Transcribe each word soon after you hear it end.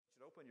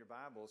open your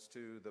Bibles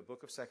to the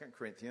book of 2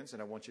 Corinthians,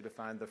 and I want you to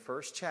find the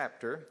first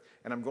chapter,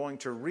 and I'm going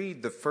to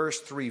read the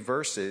first 3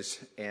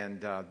 verses, and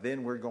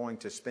then we're going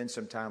to spend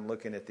some time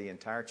looking at the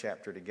entire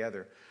chapter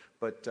together.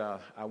 But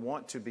I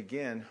want to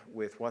begin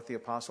with what the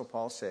Apostle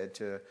Paul said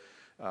to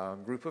a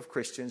group of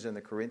Christians in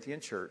the Corinthian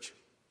church,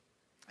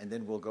 and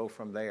then we'll go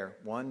from there,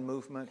 one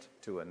movement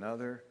to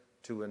another,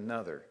 to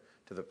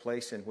the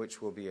place in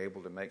which we'll be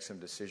able to make some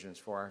decisions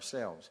for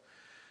ourselves.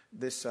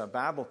 This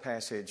Bible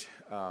passage,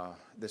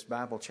 this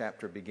Bible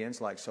chapter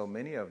begins like so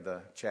many of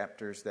the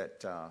chapters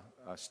that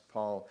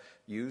Paul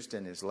used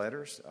in his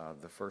letters.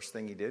 The first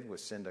thing he did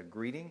was send a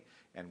greeting,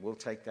 and we'll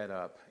take that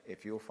up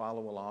if you'll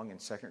follow along in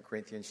 2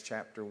 Corinthians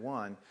chapter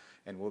 1,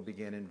 and we'll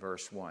begin in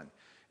verse 1.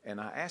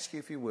 And I ask you,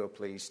 if you will,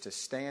 please, to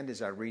stand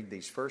as I read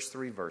these first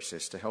 3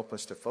 verses to help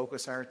us to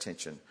focus our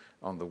attention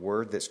on the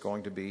word that's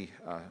going to be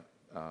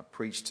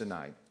preached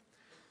tonight.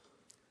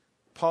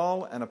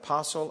 Paul, an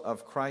apostle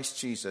of Christ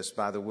Jesus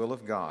by the will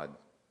of God,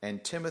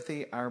 and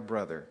Timothy, our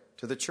brother,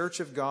 to the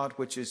church of God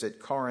which is at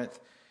Corinth,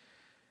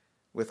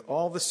 with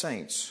all the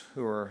saints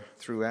who are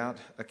throughout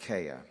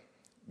Achaia.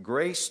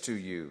 Grace to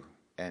you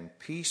and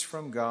peace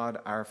from God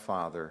our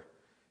Father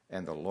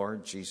and the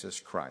Lord Jesus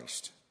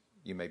Christ.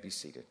 You may be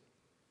seated.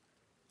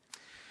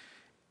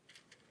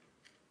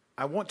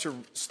 I want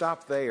to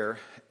stop there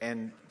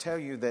and tell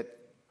you that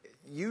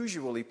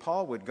usually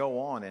Paul would go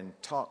on and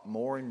talk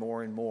more and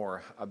more and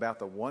more about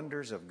the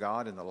wonders of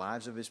God in the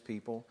lives of his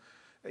people.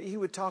 He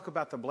would talk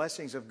about the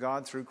blessings of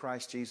God through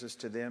Christ Jesus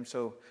to them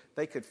so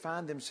they could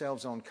find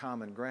themselves on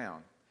common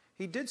ground.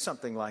 He did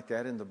something like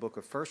that in the book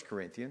of 1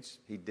 Corinthians.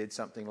 He did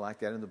something like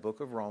that in the book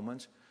of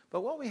Romans.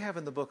 But what we have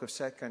in the book of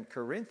 2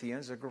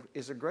 Corinthians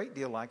is a great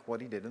deal like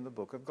what he did in the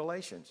book of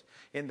Galatians.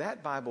 In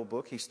that Bible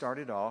book, he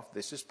started off,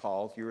 this is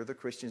Paul, you are the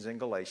Christians in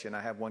Galatia, and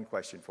I have one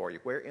question for you.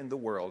 Where in the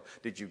world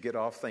did you get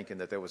off thinking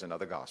that there was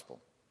another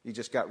gospel? You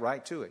just got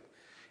right to it.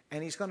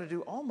 And he's going to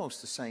do almost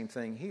the same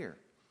thing here.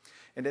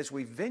 And as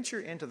we venture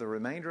into the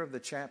remainder of the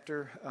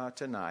chapter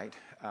tonight,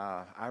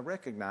 I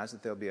recognize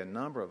that there'll be a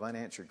number of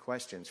unanswered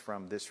questions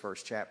from this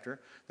first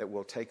chapter that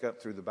we'll take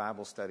up through the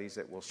Bible studies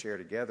that we'll share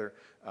together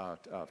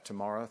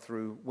tomorrow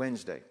through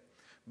Wednesday.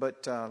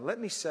 But let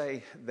me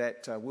say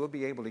that we'll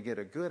be able to get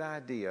a good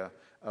idea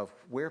of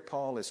where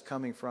Paul is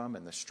coming from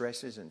and the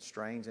stresses and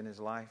strains in his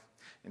life.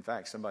 In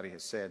fact, somebody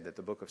has said that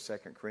the book of 2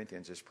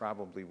 Corinthians is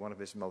probably one of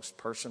his most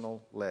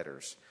personal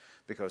letters,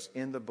 because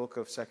in the book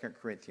of 2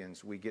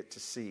 Corinthians we get to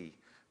see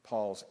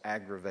Paul's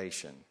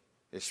aggravation,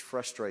 his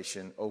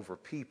frustration over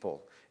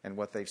people and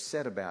what they've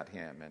said about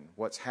him and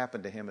what's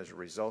happened to him as a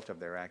result of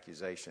their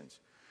accusations.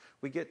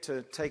 We get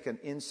to take an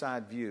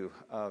inside view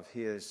of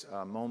his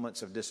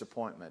moments of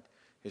disappointment,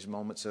 his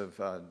moments of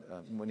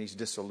when he's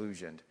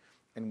disillusioned.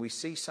 And we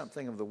see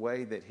something of the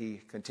way that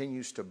he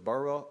continues to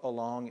burrow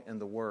along in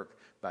the work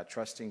by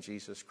trusting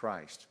Jesus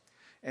Christ.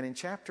 And in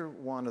chapter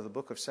 1 of the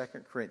book of 2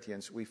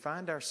 Corinthians, we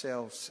find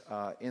ourselves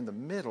in the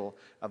middle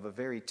of a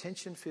very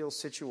tension-filled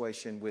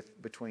situation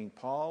between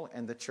Paul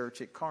and the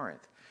church at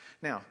Corinth.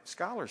 Now,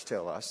 scholars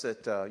tell us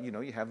that,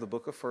 you have the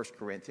book of 1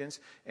 Corinthians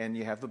and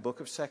you have the book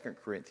of 2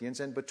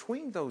 Corinthians. And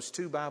between those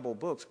 2 Bible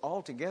books,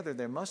 altogether,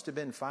 there must have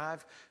been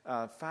five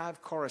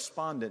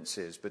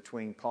correspondences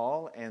between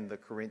Paul and the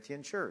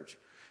Corinthian church.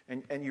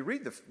 And you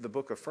read the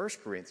book of 1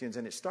 Corinthians,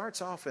 and it starts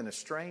off in a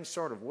strange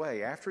sort of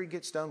way. After he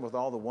gets done with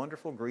all the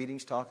wonderful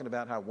greetings, talking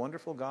about how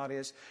wonderful God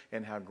is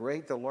and how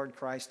great the Lord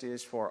Christ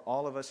is for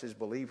all of us, his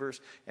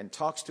believers, and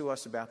talks to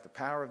us about the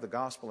power of the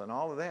gospel and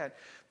all of that,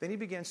 then he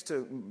begins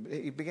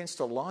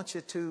to launch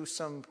into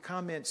some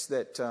comments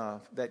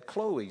that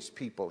Chloe's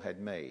people had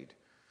made.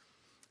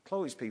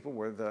 Chloe's people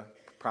were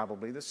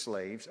probably the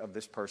slaves of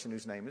this person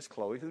whose name is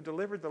Chloe, who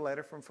delivered the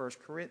letter from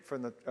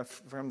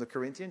the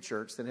Corinthian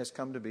church that has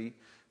come to be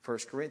 1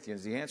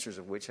 Corinthians, the answers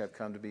of which have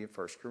come to be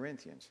 1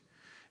 Corinthians.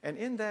 And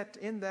in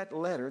that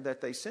letter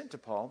that they sent to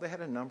Paul, they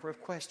had a number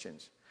of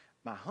questions.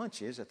 My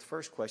hunch is that the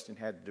first question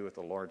had to do with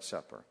the Lord's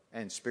Supper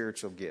and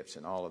spiritual gifts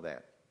and all of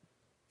that.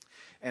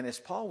 And as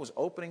Paul was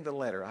opening the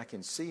letter, I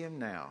can see him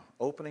now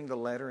opening the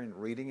letter and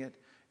reading it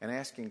and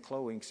asking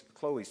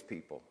Chloe's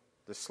people,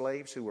 the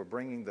slaves who were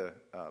bringing the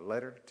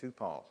letter to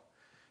Paul.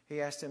 He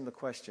asked him the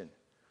question,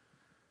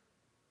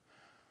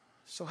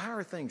 so how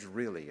are things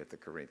really at the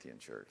Corinthian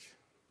church?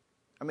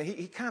 I mean,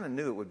 he kind of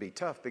knew it would be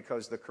tough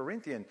because the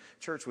Corinthian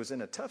church was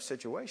in a tough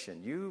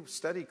situation. You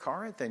study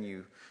Corinth and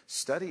you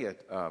study a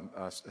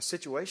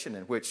situation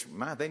in which,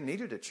 they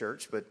needed a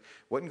church, but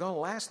wasn't going to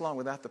last long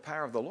without the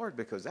power of the Lord,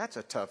 because that's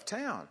a tough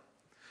town.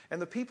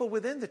 And the people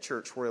within the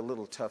church were a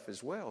little tough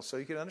as well. So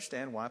you can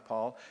understand why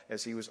Paul,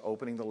 as he was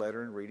opening the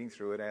letter and reading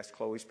through it, asked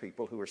Chloe's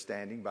people who were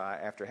standing by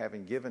after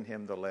having given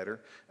him the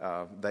letter.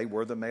 They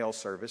were the mail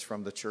service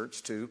from the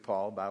church to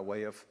Paul by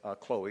way of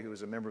Chloe, who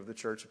was a member of the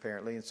church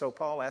apparently. And so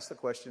Paul asked the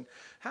question,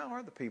 how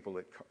are the people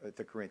at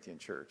the Corinthian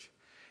church?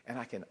 And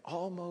I can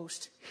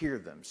almost hear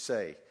them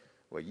say,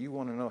 well, you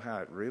want to know how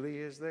it really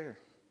is there?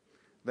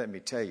 Let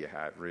me tell you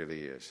how it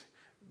really is.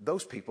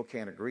 those people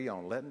can't agree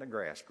on letting the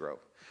grass grow.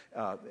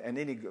 And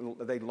then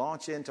they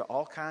launch into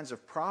all kinds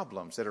of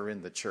problems that are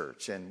in the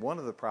church. And one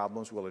of the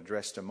problems we'll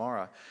address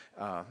tomorrow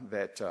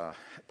that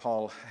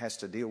Paul has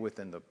to deal with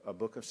in the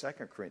book of 2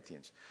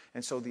 Corinthians.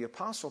 And so the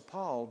Apostle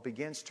Paul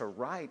begins to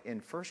write in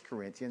 1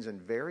 Corinthians in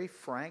very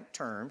frank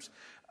terms,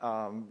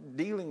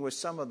 dealing with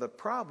some of the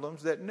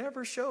problems that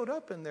never showed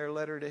up in their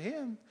letter to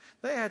him.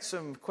 They had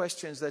some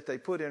questions that they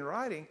put in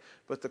writing,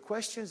 but the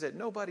questions that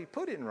nobody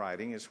put in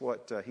writing is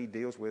what he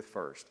deals with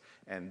first.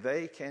 And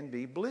they can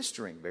be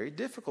blistering, very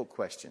difficult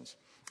questions.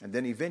 And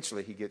then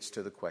eventually he gets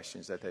to the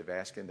questions that they've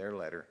asked in their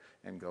letter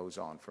and goes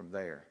on from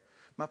there.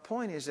 My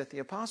point is that the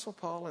Apostle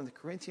Paul in the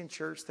Corinthian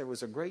church, there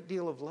was a great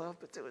deal of love,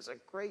 but there was a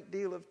great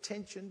deal of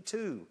tension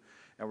too.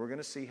 And we're going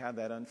to see how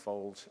that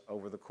unfolds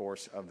over the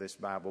course of this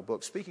Bible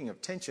book. Speaking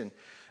of tension,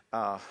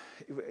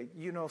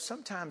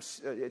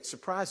 sometimes it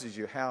surprises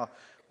you how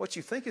what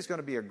you think is going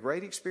to be a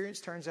great experience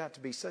turns out to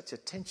be such a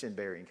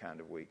tension-bearing kind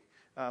of week.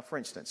 For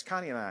instance,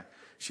 Connie and I,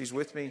 she's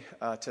with me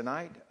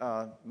tonight,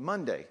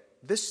 Monday,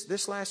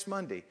 this last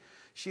Monday,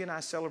 she and I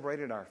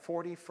celebrated our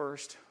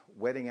 41st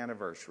wedding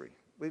anniversary.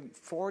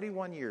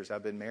 41 years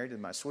I've been married to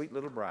my sweet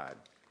little bride.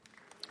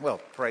 Well,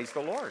 praise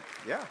the Lord.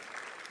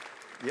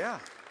 Yeah.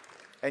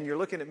 And you're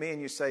looking at me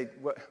and you say,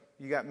 "What?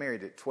 You got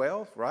married at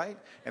 12, right?"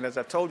 And as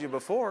I've told you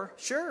before,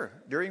 sure,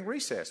 during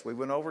recess, we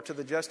went over to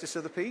the Justice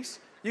of the Peace.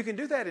 You can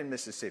do that in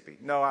Mississippi.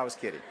 No, I was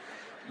kidding.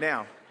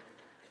 Now,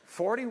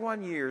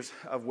 41 years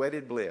of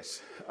wedded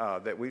bliss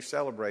that we've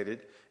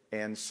celebrated.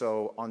 And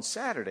so on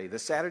Saturday, the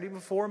Saturday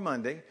before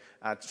Monday,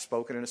 I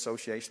spoke at an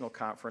associational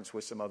conference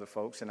with some other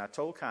folks. And I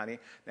told Connie,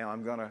 now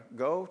I'm going to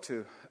go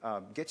to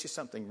get you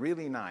something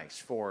really nice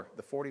for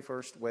the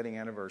 41st wedding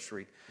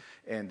anniversary.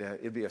 And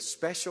it'll be a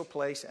special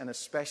place and a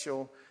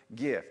special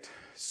gift.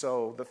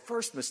 So the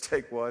first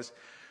mistake was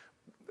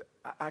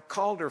I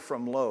called her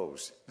from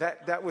Lowe's.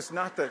 That was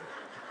not the...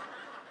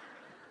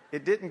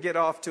 It didn't get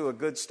off to a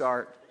good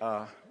start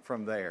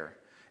from there.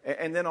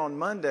 And then on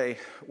Monday,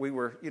 we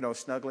were,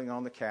 snuggling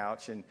on the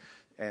couch.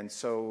 And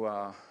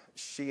so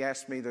she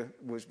asked me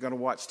was going to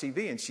watch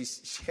TV. And she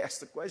asked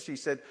the question.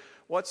 She said,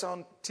 "What's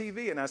on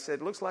TV?" And I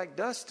said, "Looks like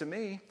dust to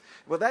me."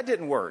 Well, that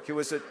didn't work. It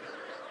was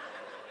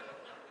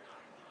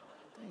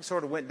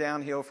sort of went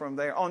downhill from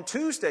there. On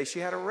Tuesday, she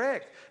had a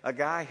wreck. A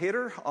guy hit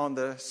her on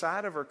the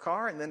side of her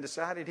car and then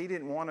decided he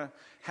didn't want to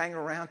hang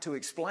around to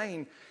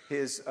explain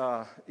his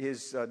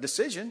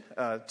decision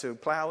to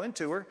plow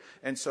into her.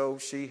 And so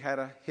she had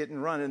a hit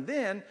and run. And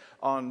then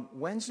on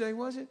Wednesday,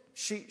 was it?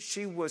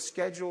 She was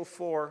scheduled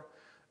for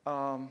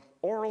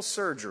oral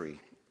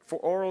surgery.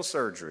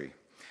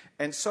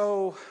 And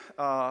so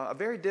a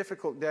very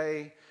difficult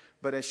day.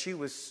 But as she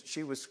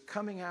was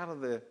coming out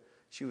of the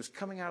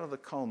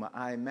coma,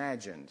 I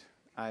imagined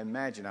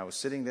I was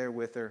sitting there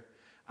with her.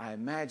 I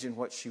imagined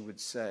what she would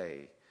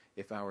say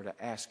if I were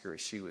to ask her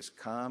as she was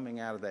coming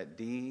out of that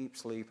deep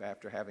sleep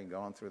after having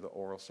gone through the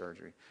oral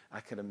surgery. I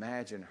could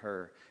imagine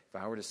her, if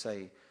I were to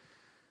say,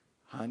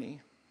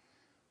 "Honey,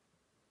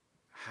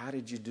 how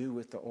did you do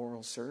with the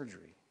oral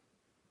surgery?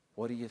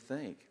 What do you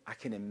think?" I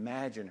can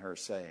imagine her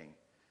saying,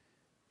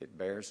 "It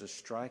bears a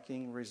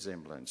striking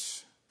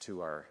resemblance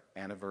to our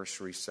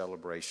anniversary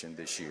celebration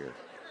this year."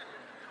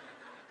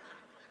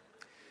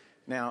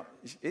 Now,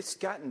 it's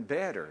gotten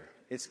better,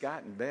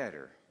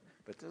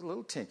 but there's a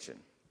little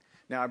tension.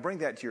 Now, I bring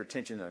that to your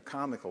attention in a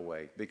comical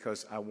way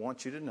because I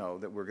want you to know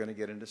that we're going to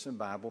get into some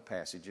Bible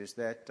passages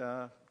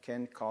that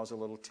can cause a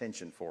little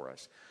tension for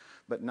us.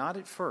 But not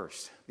at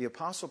first. The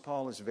Apostle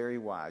Paul is very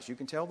wise. You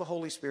can tell the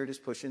Holy Spirit is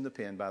pushing the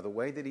pen by the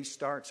way that he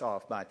starts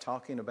off by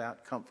talking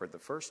about comfort. The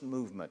first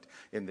movement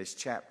in this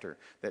chapter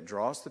that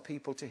draws the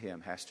people to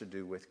him has to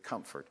do with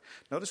comfort.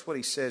 Notice what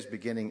he says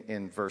beginning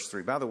in verse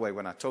 3. By the way,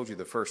 when I told you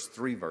the first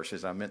 3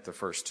 verses, I meant the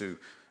first 2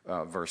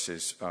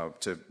 verses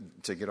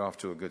to get off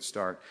to a good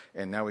start.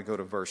 And now we go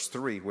to verse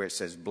 3 where it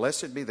says,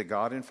 "Blessed be the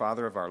God and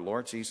Father of our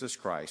Lord Jesus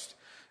Christ,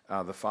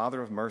 the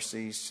Father of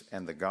mercies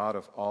and the God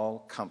of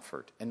all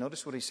comfort." And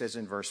notice what he says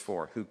in verse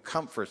 4, "Who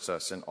comforts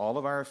us in all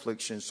of our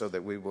afflictions so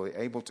that we will be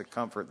able to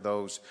comfort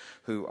those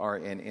who are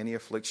in any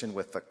affliction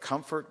with the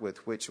comfort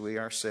with which we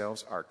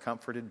ourselves are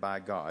comforted by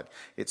God."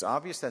 It's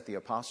obvious that the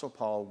Apostle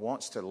Paul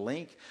wants to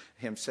link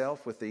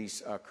himself with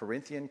these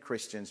Corinthian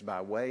Christians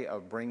by way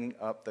of bringing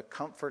up the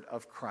comfort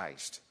of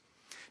Christ.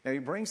 Now, he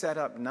brings that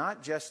up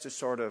not just to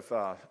sort of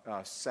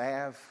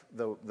salve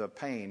the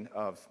pain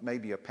of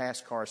maybe a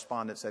past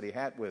correspondence that he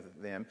had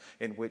with them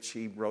in which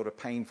he wrote a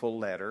painful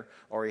letter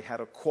or he had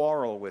a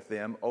quarrel with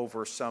them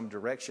over some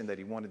direction that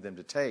he wanted them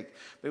to take.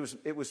 But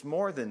it was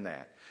more than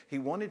that. He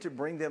wanted to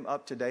bring them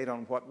up to date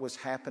on what was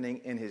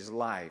happening in his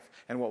life.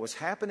 And what was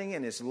happening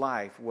in his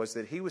life was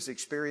that he was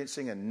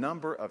experiencing a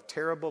number of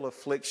terrible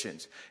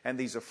afflictions. And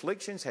these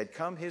afflictions had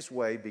come his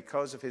way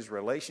because of his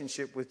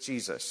relationship with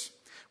Jesus.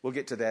 We'll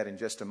get to that in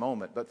just a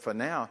moment. But for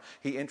now,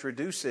 he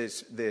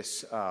introduces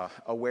this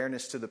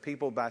awareness to the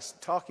people by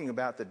talking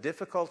about the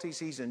difficulties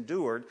he's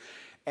endured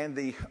and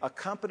the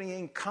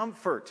accompanying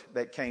comfort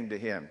that came to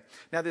him.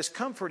 Now, this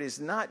comfort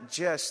is not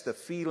just the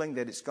feeling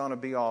that it's going to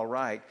be all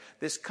right.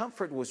 This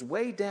comfort was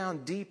way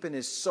down deep in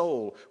his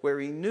soul, where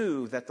he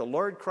knew that the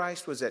Lord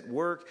Christ was at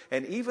work,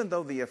 and even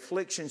though the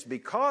afflictions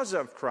because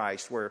of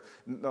Christ were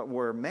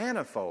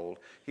manifold,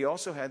 he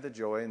also had the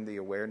joy and the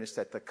awareness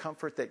that the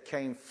comfort that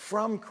came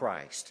from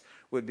Christ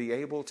would be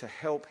able to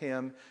help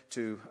him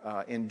to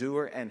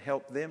endure and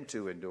help them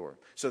to endure.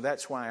 So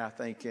that's why I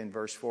think in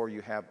verse 4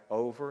 you have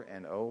over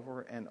and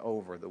over and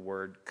over the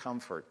word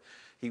comfort.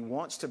 He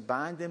wants to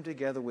bind them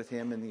together with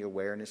him in the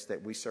awareness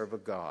that we serve a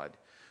God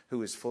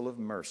who is full of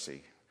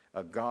mercy,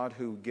 a God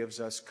who gives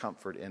us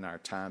comfort in our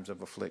times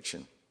of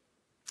affliction.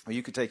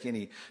 You could take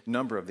any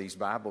number of these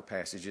Bible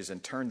passages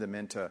and turn them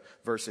into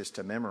verses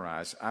to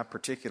memorize. I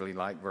particularly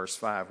like verse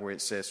 5 where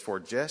it says, "For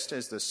just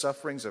as the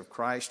sufferings of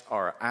Christ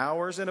are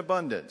ours in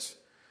abundance,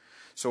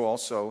 so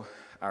also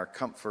our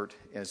comfort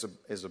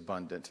is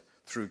abundant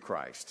through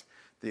Christ."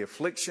 The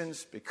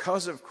afflictions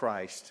because of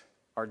Christ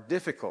are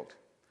difficult,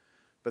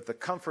 but the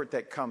comfort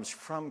that comes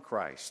from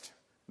Christ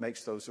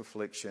makes those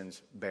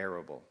afflictions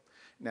bearable.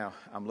 Now,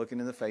 I'm looking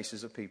in the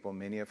faces of people,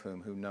 many of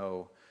whom who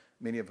know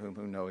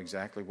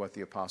exactly what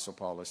the Apostle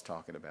Paul is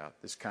talking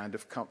about, this kind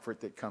of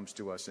comfort that comes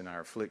to us in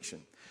our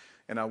affliction.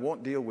 And I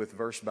won't deal with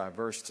verse by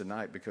verse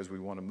tonight because we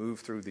want to move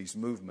through these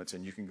movements,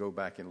 and you can go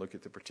back and look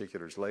at the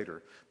particulars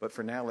later. But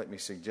for now, let me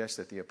suggest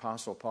that the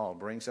Apostle Paul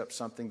brings up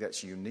something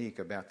that's unique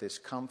about this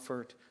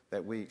comfort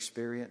that we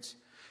experience.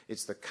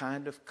 It's the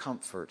kind of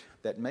comfort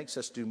that makes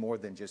us do more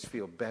than just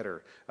feel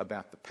better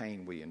about the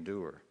pain we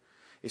endure.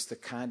 It's the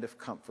kind of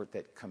comfort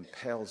that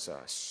compels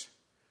us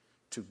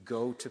to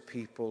go to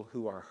people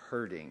who are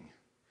hurting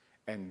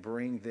and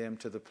bring them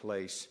to the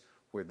place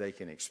where they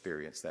can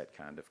experience that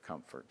kind of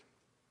comfort.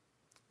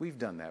 We've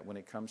done that when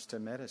it comes to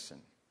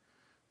medicine.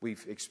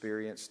 We've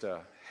experienced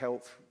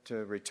health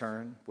to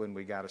return when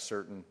we got a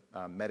certain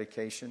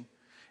medication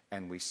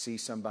and we see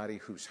somebody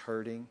who's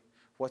hurting.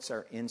 What's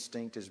our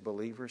instinct as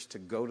believers? To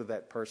go to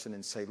that person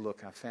and say,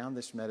 "Look, I found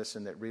this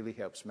medicine that really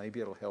helps. Maybe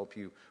it'll help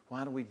you."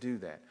 Why do we do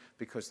that?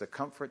 Because the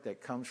comfort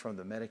that comes from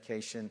the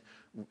medication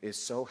is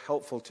so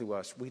helpful to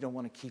us. We don't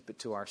want to keep it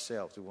to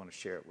ourselves. We want to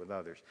share it with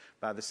others.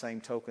 By the same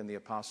token, the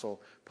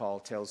Apostle Paul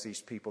tells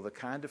these people the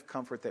kind of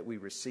comfort that we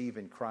receive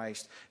in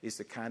Christ is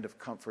the kind of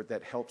comfort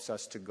that helps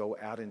us to go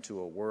out into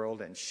a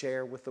world and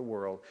share with the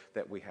world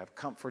that we have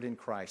comfort in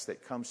Christ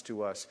that comes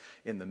to us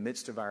in the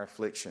midst of our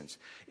afflictions.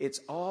 It's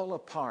all a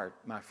part,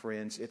 my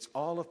friends, it's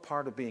all a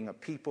part of being a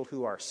people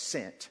who are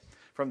sent.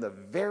 From the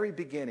very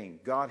beginning,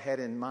 God had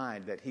in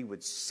mind that he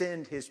would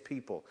send his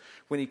people.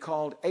 When he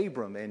called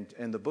Abram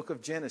in the book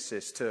of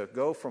Genesis to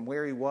go from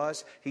where he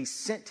was, he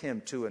sent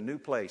him to a new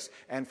place.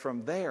 And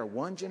from there,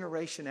 one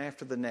generation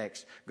after the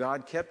next,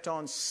 God kept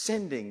on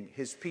sending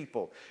his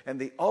people. And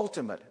the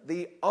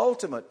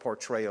ultimate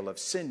portrayal of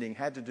sending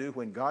had to do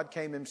when God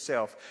came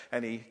himself.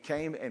 And he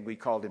came and we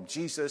called him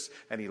Jesus.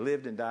 And he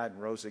lived and died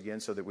and rose again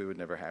so that we would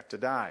never have to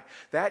die.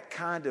 That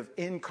kind of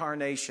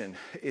incarnation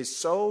is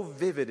so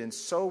vivid and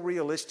so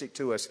realistic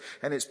to us,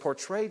 and it's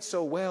portrayed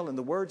so well in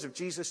the words of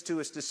Jesus to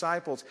his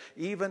disciples,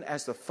 "Even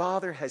as the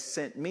Father has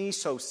sent me,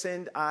 so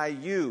send I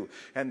you."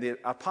 And the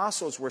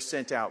apostles were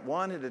sent out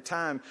one at a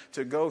time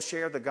to go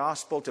share the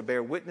gospel, to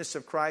bear witness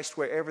of Christ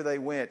wherever they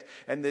went.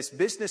 And this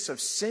business of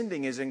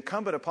sending is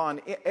incumbent upon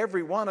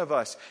every one of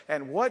us.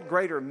 And what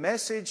greater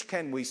message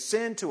can we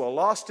send to a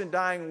lost and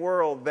dying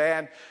world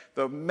than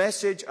the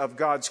message of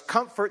God's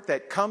comfort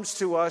that comes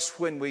to us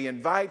when we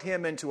invite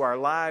him into our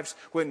lives,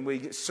 when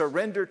we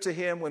surrender to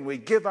him, when we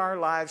give our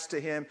lives to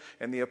him.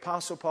 And the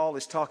Apostle Paul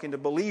is talking to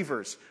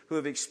believers who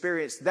have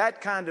experienced that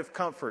kind of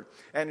comfort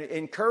and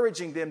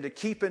encouraging them to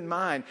keep in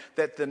mind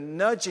that the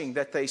nudging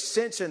that they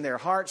sense in their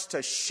hearts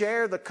to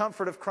share the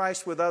comfort of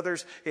Christ with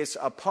others is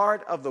a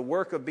part of the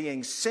work of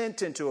being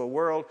sent into a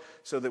world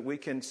so that we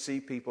can see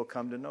people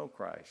come to know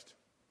Christ.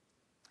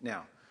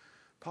 Now,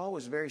 Paul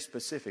was very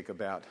specific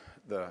about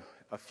the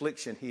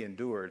affliction he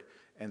endured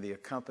and the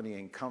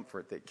accompanying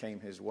comfort that came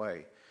his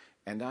way.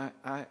 And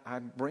I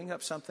bring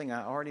up something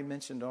I already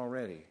mentioned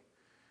already,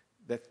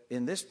 that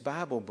in this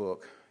Bible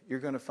book, you're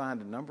going to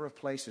find a number of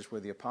places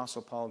where the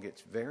Apostle Paul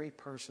gets very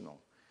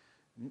personal.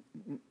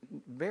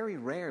 Very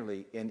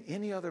rarely in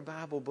any other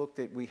Bible book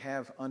that we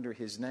have under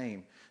his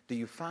name do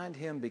you find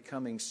him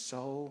becoming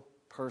so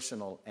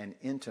personal and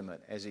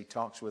intimate as he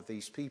talks with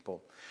these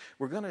people.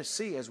 We're going to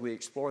see as we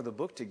explore the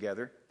book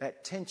together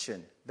that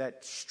tension,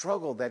 that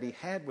struggle that he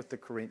had with the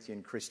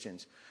Corinthian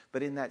Christians.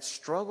 But in that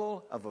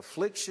struggle of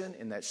affliction,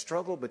 in that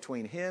struggle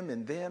between him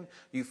and them,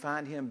 you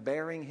find him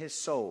bearing his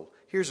soul.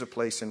 Here's a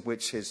place in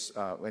which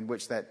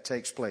that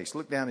takes place.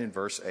 Look down in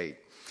verse 8.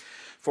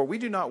 For we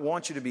do not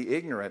want you to be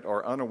ignorant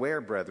or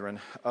unaware, brethren,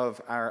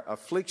 of our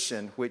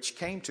affliction which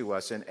came to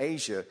us in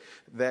Asia,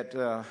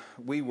 that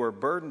we were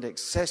burdened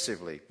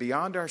excessively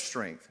beyond our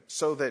strength,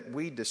 so that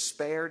we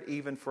despaired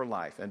even for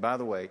life. And by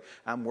the way,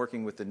 I'm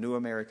working with the New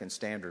American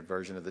Standard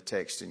version of the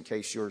text, in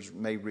case yours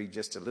may read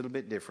just a little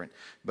bit different.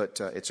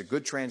 But it's a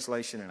good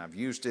translation, and I've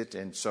used it,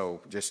 and so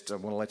just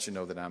want to let you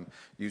know that I'm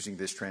using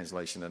this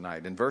translation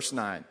tonight. In verse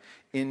 9,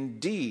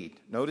 indeed,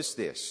 notice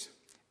this,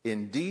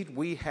 indeed,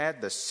 we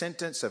had the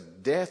sentence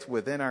of death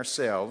within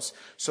ourselves,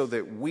 so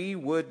that we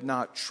would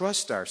not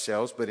trust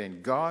ourselves, but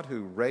in God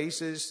who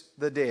raises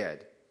the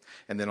dead.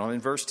 And then on in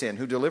verse 10,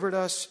 who delivered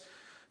us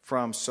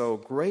from so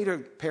great a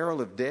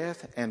peril of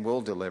death and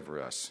will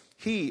deliver us.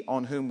 He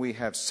on whom we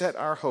have set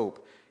our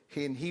hope,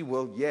 and he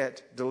will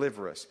yet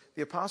deliver us.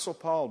 The Apostle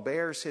Paul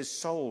bears his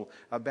soul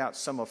about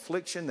some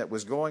affliction that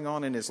was going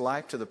on in his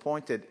life, to the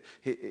point that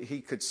he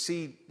could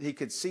see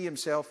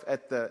himself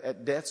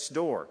at death's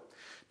door.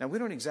 Now, we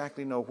don't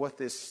exactly know what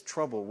this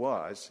trouble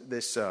was,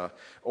 this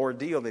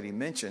ordeal that he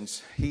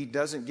mentions. He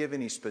doesn't give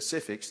any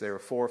specifics. There are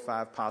 4 or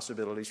 5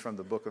 possibilities from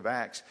the book of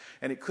Acts.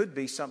 And it could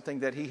be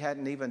something that he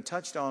hadn't even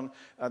touched on,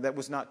 that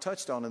was not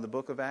touched on in the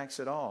book of Acts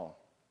at all.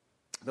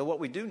 But what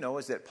we do know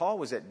is that Paul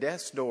was at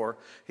death's door.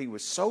 He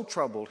was so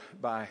troubled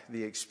by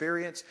the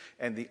experience,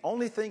 and the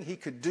only thing he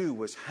could do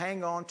was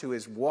hang on to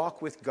his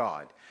walk with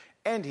God.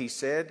 And he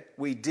said,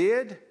 we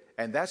did,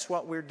 and that's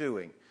what we're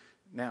doing.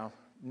 Now,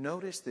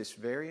 notice this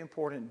very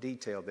important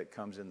detail that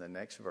comes in the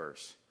next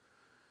verse.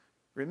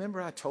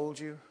 Remember, I told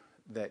you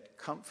that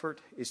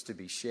comfort is to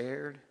be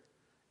shared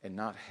and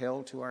not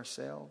held to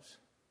ourselves?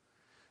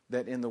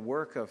 That in the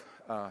work of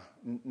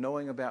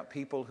knowing about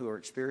people who are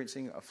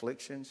experiencing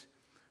afflictions,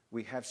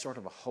 we have sort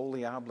of a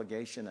holy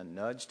obligation, a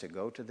nudge to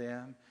go to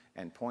them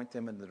and point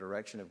them in the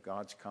direction of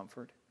God's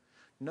comfort.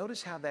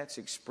 Notice how that's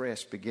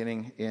expressed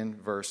beginning in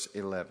verse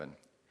 11.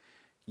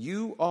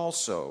 You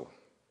also,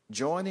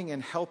 joining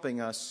and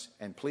helping us,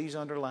 and please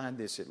underline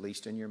this at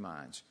least in your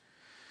minds,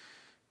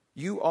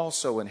 you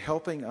also in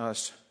helping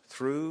us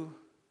through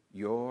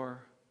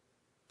your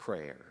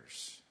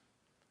prayers.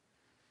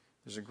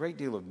 There's a great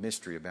deal of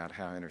mystery about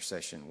how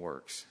intercession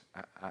works.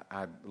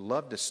 I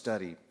love to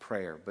study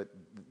prayer, but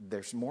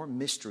there's more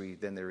mystery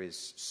than there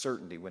is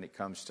certainty when it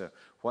comes to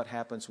what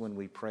happens when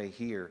we pray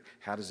here.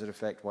 How does it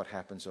affect what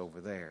happens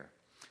over there?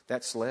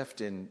 That's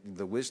left in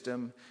the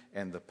wisdom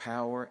and the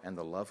power and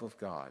the love of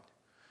God.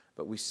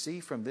 But we see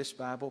from this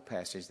Bible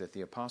passage that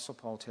the Apostle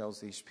Paul tells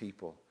these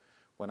people,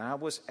 when I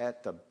was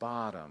at the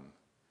bottom,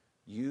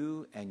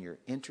 you and your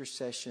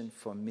intercession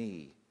for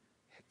me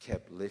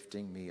kept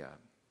lifting me up.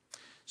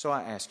 So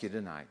I ask you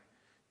tonight,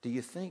 do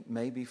you think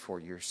maybe for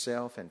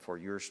yourself and for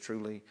yours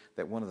truly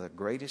that one of the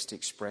greatest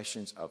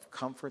expressions of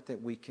comfort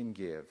that we can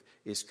give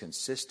is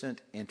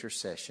consistent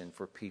intercession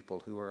for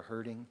people who are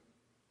hurting?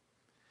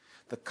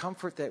 The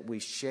comfort that we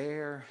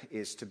share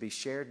is to be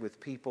shared with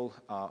people,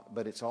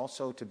 but it's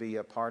also to be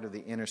a part of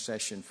the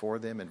intercession for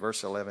them. In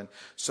verse 11,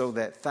 so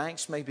that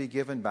thanks may be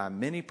given by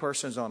many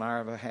persons on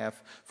our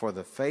behalf for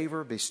the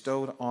favor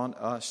bestowed on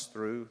us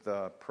through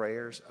the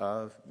prayers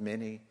of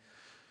many.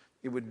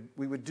 We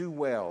would do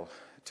well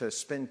to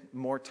spend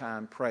more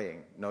time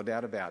praying, no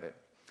doubt about it.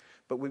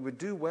 But we would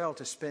do well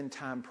to spend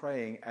time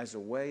praying as a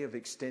way of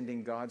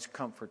extending God's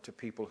comfort to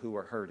people who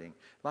are hurting.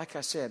 Like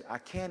I said, I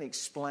can't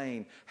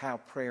explain how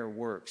prayer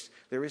works.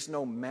 There is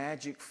no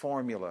magic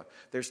formula.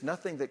 There's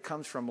nothing that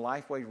comes from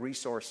Lifeway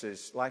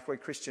Resources, Lifeway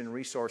Christian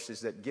Resources,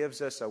 that gives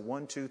us a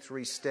 1, 2,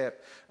 3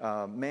 step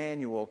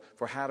manual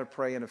for how to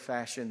pray in a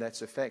fashion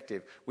that's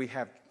effective. We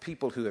have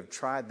people who have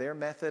tried their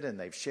method and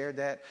they've shared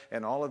that,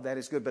 and all of that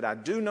is good. But I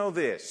do know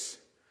this,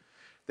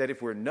 that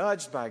if we're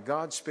nudged by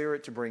God's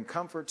Spirit to bring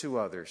comfort to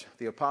others,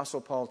 the Apostle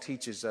Paul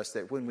teaches us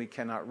that when we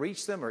cannot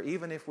reach them, or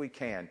even if we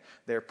can,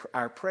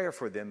 our prayer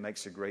for them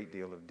makes a great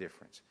deal of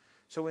difference.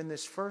 So in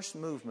this first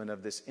movement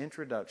of this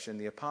introduction,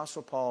 the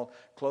Apostle Paul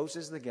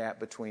closes the gap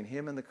between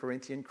him and the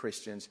Corinthian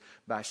Christians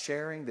by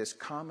sharing this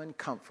common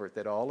comfort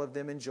that all of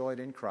them enjoyed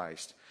in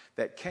Christ,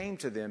 that came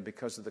to them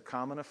because of the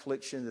common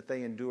affliction that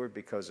they endured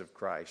because of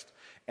Christ.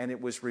 And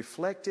it was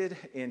reflected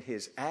in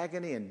his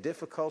agony and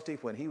difficulty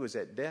when he was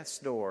at death's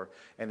door,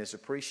 and his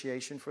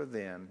appreciation for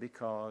them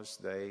because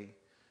they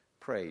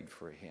prayed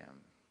for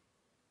him.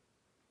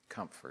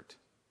 Comfort.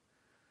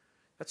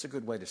 That's a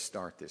good way to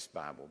start this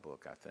Bible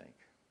book, I think.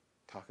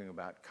 Talking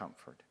about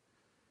comfort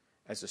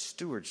as a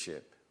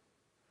stewardship,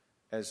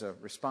 as a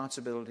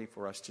responsibility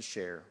for us to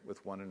share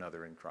with one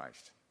another in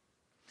Christ.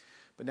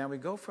 But now we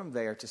go from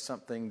there to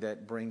something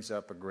that brings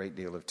up a great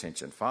deal of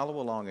tension.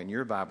 Follow along in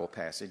your Bible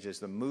passage as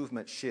the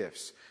movement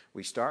shifts.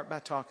 We start by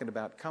talking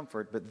about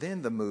comfort, but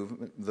then the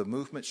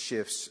movement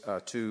shifts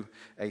to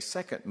a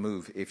second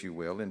move, if you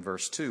will, in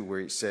verse 2, where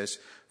it says,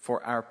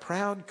 "For our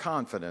proud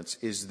confidence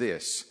is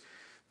this,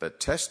 the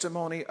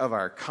testimony of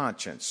our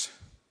conscience,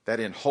 that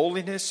in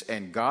holiness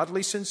and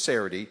godly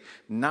sincerity,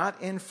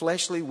 not in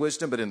fleshly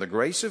wisdom, but in the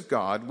grace of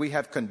God, we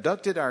have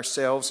conducted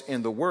ourselves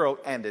in the world,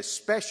 and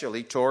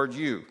especially toward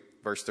you.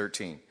 verse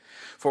 13.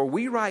 For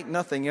we write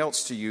nothing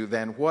else to you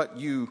than what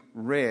you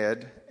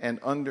read and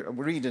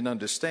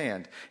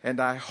understand, and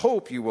I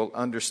hope you will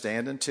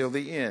understand until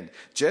the end,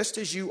 just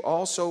as you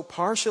also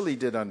partially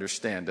did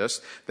understand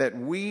us, that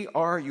we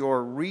are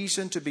your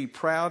reason to be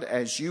proud,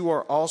 as you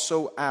are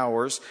also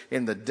ours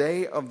in the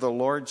day of the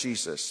Lord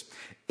Jesus.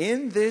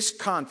 In this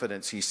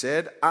confidence, he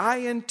said, I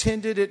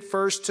intended at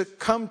first to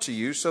come to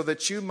you so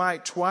that you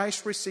might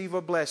twice receive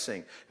a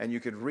blessing. And you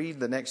could read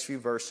the next few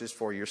verses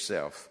for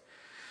yourself.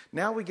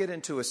 Now we get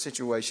into a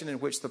situation in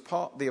which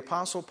the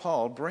Apostle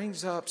Paul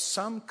brings up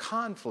some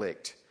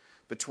conflict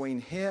between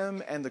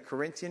him and the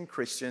Corinthian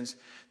Christians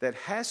that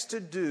has to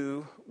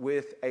do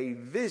with a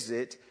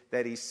visit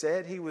that he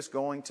said he was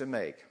going to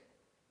make.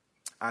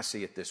 I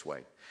see it this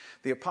way.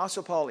 The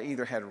Apostle Paul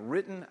either had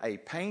written a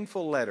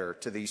painful letter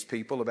to these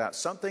people about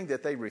something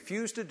that they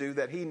refused to do,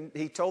 that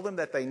he told them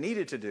that they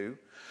needed to do,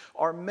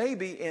 or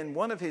maybe in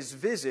one of his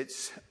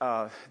visits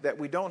that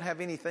we don't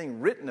have anything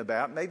written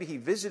about, maybe he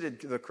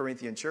visited the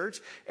Corinthian church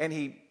and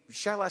he,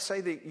 shall I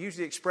say, use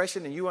the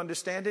expression and you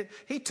understand it,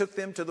 he took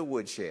them to the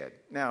woodshed.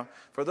 Now,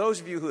 for those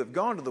of you who have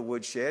gone to the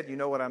woodshed, you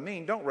know what I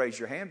mean. Don't raise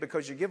your hand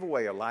because you give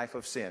away a life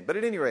of sin. But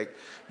at any rate,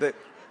 the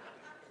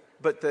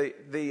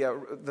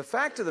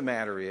fact of the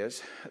matter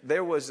is,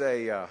 there was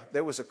a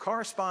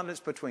correspondence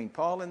between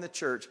Paul and the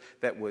church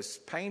that was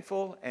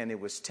painful and it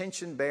was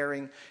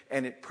tension-bearing,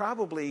 and it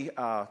probably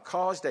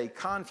caused a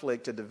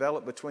conflict to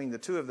develop between the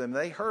two of them.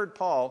 They heard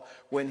Paul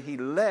when he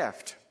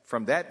left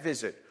from that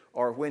visit,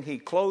 or when he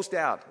closed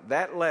out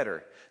that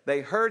letter.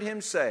 They heard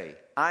him say,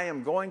 I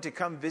am going to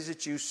come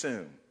visit you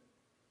soon.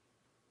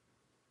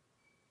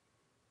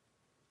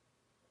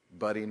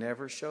 But he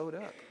never showed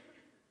up.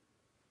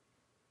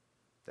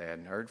 They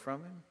hadn't heard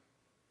from him,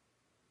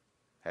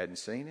 hadn't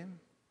seen him,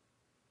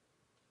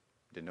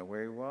 didn't know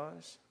where he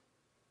was.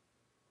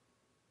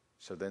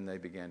 So then they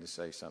began to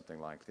say something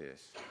like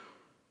this.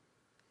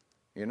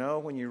 You know,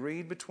 when you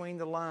read between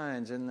the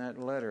lines in that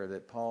letter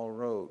that Paul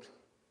wrote,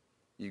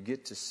 you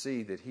get to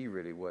see that he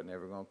really wasn't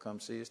ever going to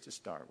come see us to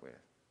start with.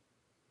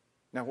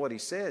 Now, what he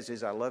says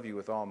is, I love you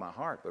with all my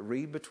heart, but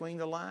read between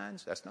the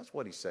lines, that's not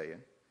what he's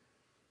saying.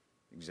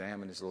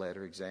 Examine his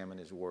letter, examine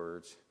his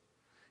words.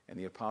 And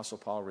the Apostle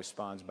Paul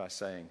responds by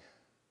saying,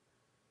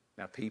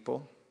 now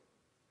people,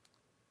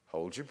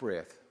 hold your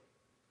breath,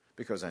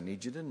 because I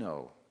need you to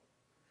know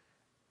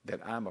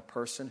that I'm a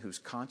person whose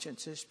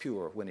conscience is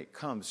pure when it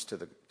comes to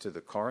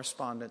the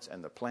correspondence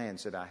and the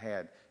plans that I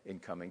had in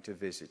coming to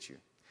visit you.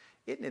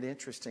 Isn't it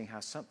interesting how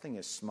something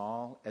as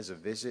small as a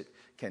visit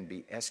can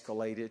be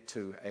escalated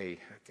to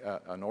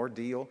an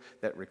ordeal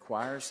that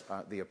requires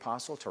the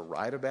apostle to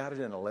write about it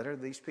in a letter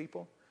to these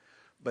people?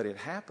 But it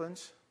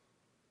happens.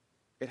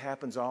 It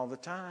happens all the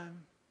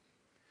time.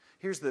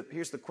 Here's the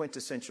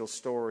quintessential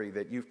story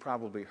that you've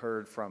probably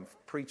heard from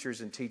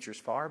preachers and teachers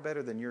far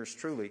better than yours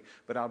truly,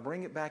 but I'll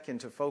bring it back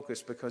into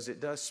focus because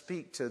it does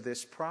speak to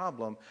this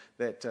problem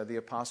that the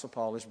Apostle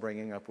Paul is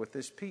bringing up with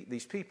these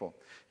people.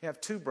 You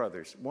have two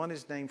brothers. One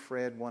is named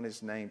Fred, one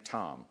is named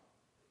Tom.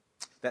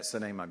 That's the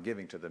name I'm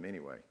giving to them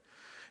anyway.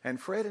 And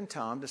Fred and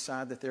Tom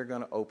decide that they're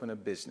going to open a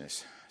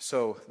business.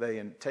 So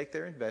they take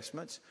their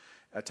investments,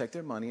 take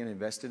their money and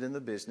invest it in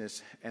the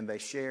business, and they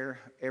share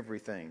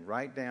everything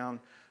right down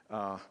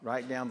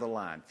the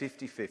line,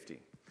 50-50.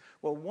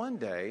 Well, one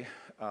day,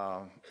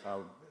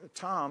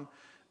 Tom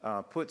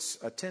puts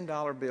a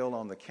 $10 bill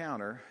on the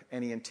counter,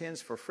 and he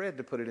intends for Fred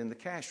to put it in the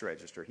cash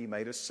register. He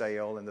made a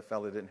sale, and the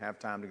fellow didn't have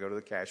time to go to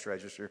the cash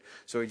register,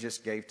 so he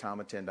just gave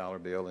Tom a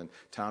 $10 bill, and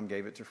Tom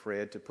gave it to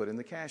Fred to put in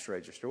the cash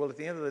register. Well, at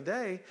the end of the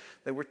day,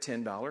 they were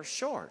 $10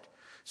 short.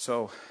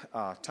 So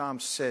Tom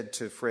said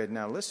to Fred,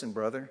 now listen,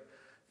 brother,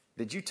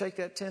 did you take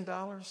that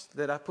 $10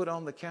 that I put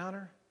on the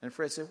counter? And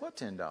Fred said, what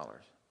 $10?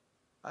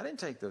 I didn't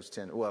take those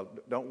 10. Well,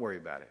 don't worry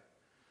about it.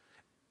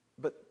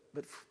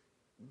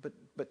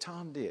 But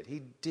Tom did.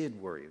 He did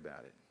worry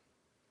about it.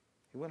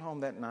 He went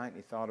home that night and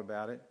he thought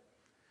about it.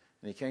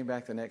 And he came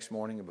back the next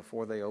morning, and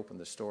before they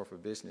opened the store for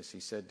business, he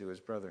said to his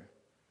brother,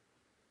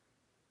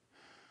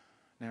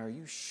 now, are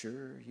you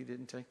sure you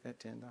didn't take that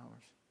 $10?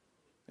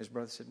 His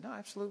brother said, no,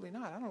 absolutely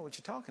not. I don't know what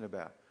you're talking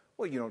about.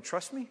 Well, you don't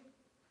trust me?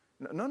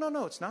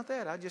 No, it's not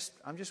that.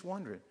 I'm just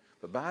wondering.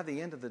 But by the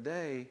end of the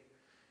day,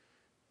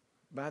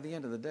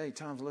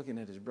 Tom's looking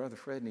at his brother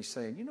Fred and he's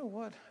saying, you know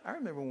what? I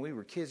remember when we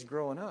were kids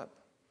growing up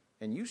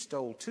and you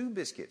stole 2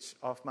 biscuits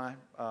off my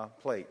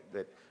plate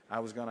that I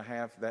was going to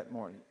have that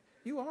morning.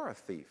 You are a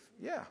thief.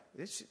 Yeah.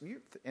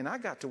 And I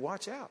got to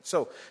watch out.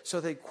 So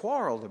they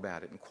quarreled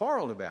about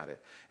it.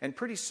 And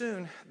pretty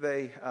soon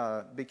they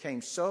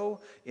became so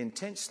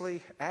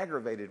intensely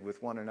aggravated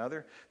with one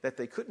another that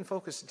they couldn't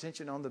focus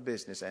attention on the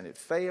business, and it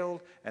failed,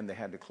 and they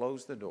had to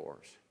close the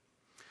doors.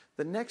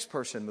 The next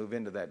person moved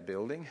into that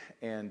building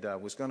and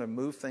was going to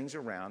move things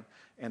around,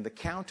 and the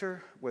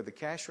counter where the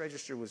cash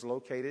register was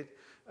located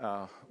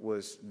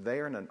was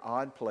there in an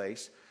odd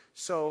place.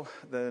 So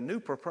the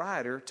new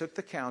proprietor took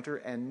the counter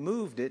and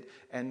moved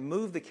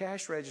the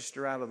cash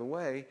register out of the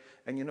way.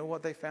 And you know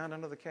what they found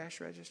under the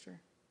cash register?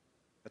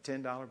 A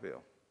 $10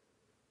 bill.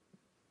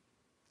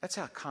 That's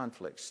how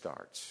conflict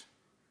starts.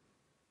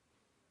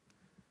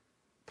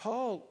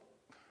 Paul,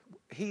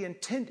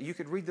 you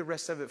could read the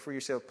rest of it for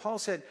yourself. Paul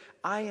said,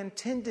 I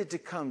intended to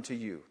come to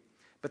you.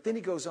 But then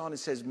he goes on and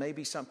says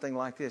maybe something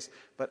like this,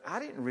 but I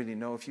didn't really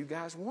know if you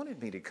guys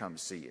wanted me to come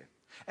see you.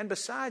 And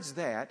besides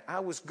that, I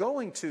was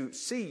going to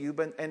see you,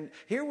 and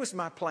here was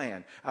my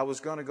plan. I was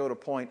going to go to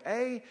point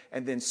A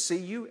and then see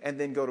you and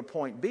then go to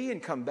point B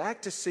and come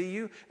back to see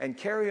you and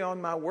carry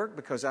on my work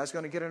because I was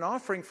going to get an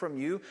offering from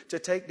you to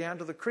take down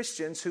to the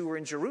Christians who were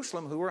in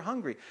Jerusalem who were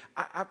hungry.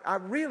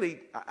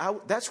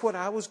 That's what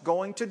I was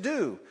going to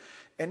do.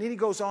 And then he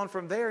goes on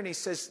from there and he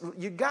says,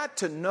 you got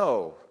to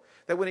know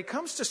that when it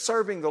comes to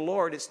serving the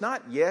Lord, it's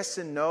not yes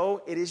and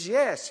no, it is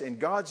yes. And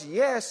God's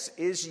yes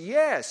is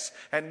yes.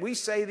 And we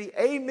say the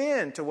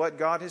amen to what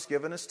God has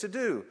given us to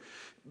do.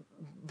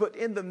 But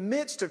in the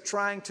midst of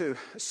trying to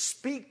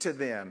speak to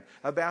them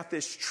about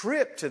this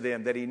trip to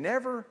them that he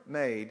never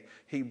made,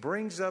 he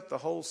brings up the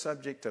whole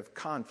subject of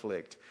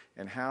conflict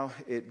and how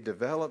it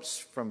develops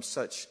from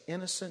such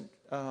innocent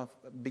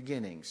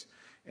beginnings.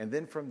 And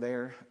then from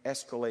there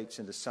escalates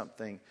into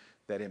something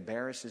that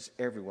embarrasses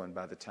everyone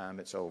by the time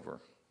it's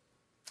over.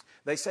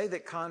 They say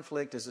that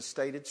conflict is a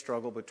stated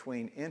struggle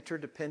between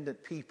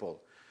interdependent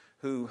people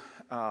who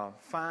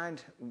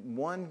find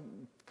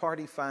one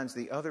party finds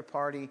the other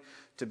party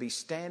to be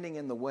standing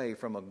in the way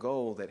from a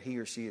goal that he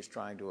or she is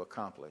trying to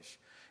accomplish.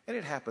 And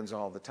it happens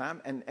all the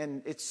time.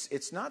 And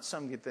it's not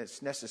something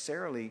that's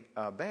necessarily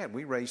bad.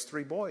 We raised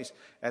 3 boys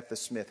at the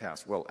Smith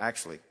house. Well,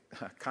 actually,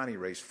 Connie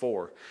raised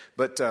 4.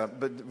 But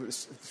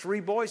 3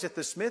 boys at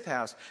the Smith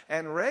house.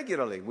 And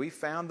regularly, we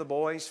found the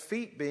boys'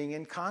 feet being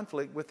in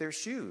conflict with their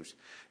shoes.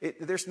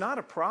 There's not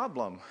a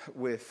problem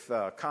with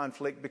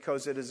conflict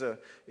because it is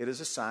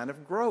a sign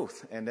of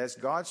growth. And as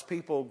God's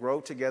people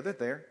grow together,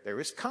 there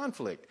is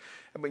conflict.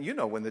 I mean, you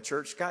know, when the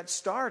church got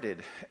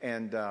started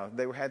and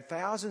they had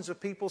thousands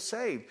of people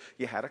saved,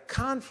 you had a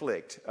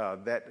conflict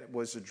that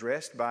was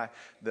addressed by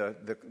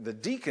the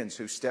deacons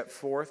who stepped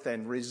forth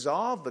and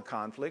resolved the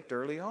conflict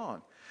early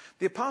on.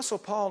 The Apostle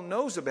Paul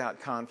knows about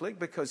conflict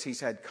because he's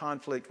had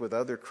conflict with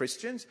other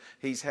Christians.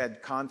 He's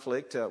had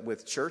conflict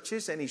with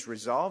churches, and he's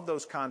resolved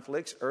those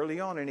conflicts early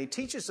on. And he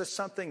teaches us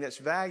something that's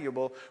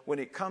valuable when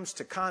it comes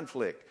to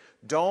conflict.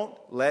 Don't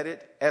let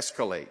it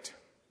escalate.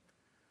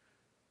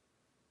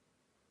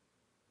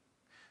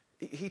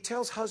 He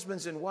tells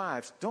husbands and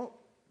wives, don't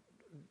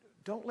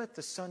let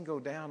the sun go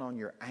down on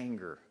your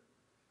anger.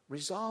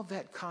 Resolve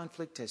that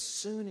conflict as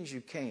soon as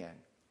you can.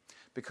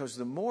 Because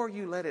the more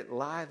you let it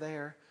lie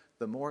there,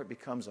 the more it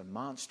becomes a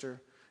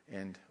monster.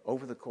 And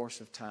over the course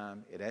of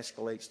time, it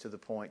escalates to the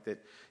point that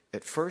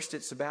at first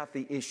it's about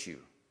the issue,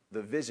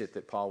 the visit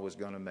that Paul was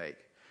going to make.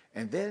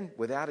 And then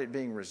without it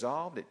being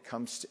resolved,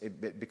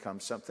 it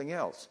becomes something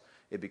else.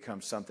 It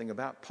becomes something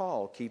about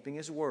Paul keeping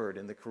his word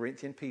and the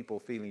Corinthian people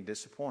feeling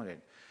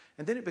disappointed.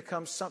 And then it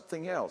becomes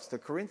something else. The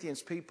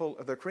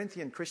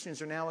Corinthian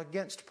Christians are now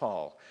against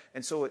Paul.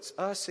 And so it's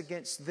us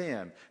against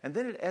them. And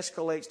then it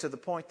escalates to the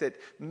point that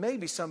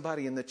maybe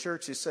somebody in the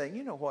church is saying,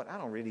 you know what, I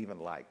don't really even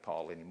like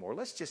Paul anymore.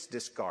 Let's just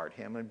discard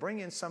him and bring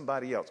in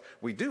somebody else.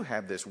 We do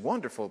have this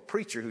wonderful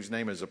preacher whose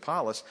name is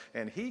Apollos,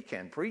 and he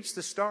can preach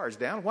the stars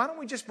down. Why don't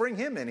we just bring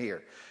him in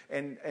here?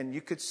 And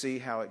you could see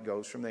how it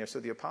goes from there.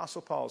 So the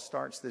Apostle Paul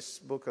starts this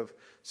book of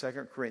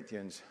 2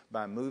 Corinthians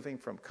by moving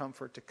from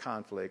comfort to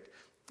conflict.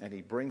 And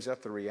he brings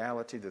up the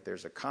reality that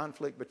there's a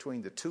conflict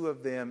between the two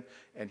of them,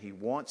 and he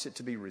wants it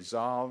to be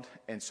resolved,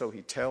 and so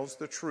he tells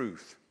the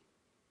truth.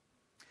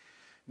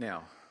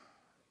 Now,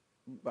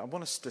 I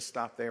want us to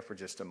stop there for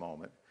just a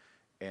moment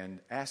and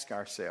ask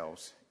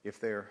ourselves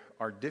if there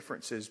are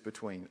differences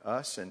between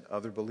us and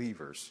other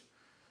believers.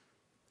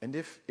 And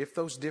if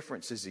those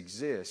differences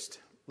exist,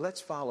 let's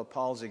follow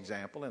Paul's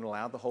example and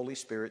allow the Holy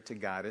Spirit to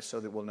guide us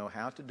so that we'll know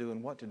how to do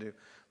and what to do.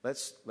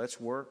 Let's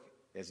work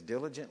as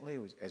diligently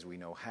as we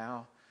know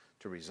how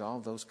to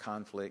resolve those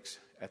conflicts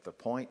at the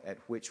point at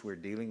which we're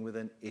dealing with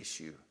an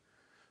issue.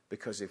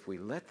 Because if we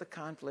let the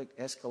conflict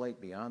escalate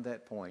beyond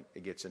that point,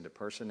 it gets into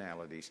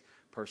personalities.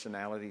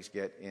 Personalities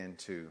get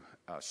into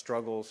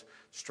struggles.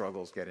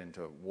 Struggles get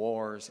into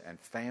wars, and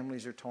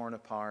families are torn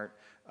apart.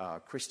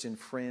 Christian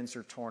friends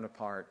are torn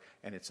apart,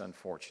 and it's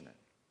unfortunate.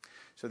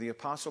 So the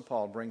Apostle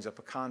Paul brings up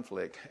a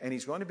conflict, and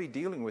he's going to be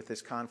dealing with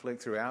this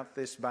conflict throughout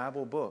this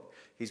Bible book.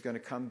 He's going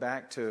to come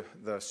back to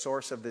the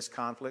source of this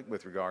conflict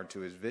with regard to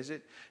his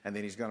visit, and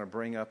then he's going to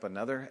bring up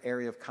another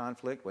area of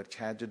conflict which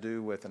had to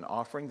do with an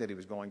offering that he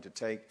was going to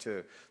take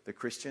to the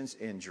Christians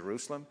in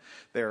Jerusalem.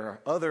 There are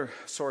other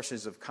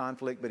sources of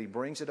conflict, but he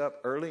brings it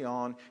up early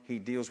on. He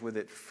deals with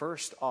it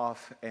first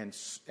off, and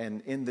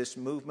in this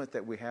movement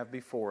that we have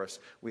before us,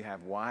 we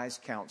have wise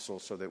counsel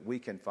so that we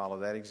can follow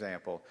that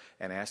example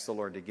and ask the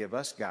Lord to give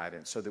us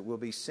guidance so that we'll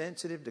be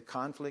sensitive to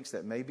conflicts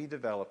that may be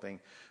developing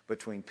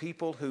between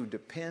people who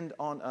depend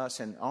on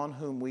us and on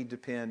whom we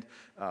depend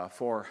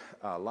for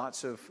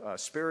lots of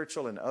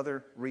spiritual and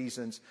other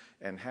reasons,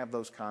 and have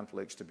those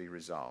conflicts to be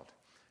resolved.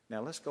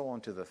 Now let's go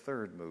on to the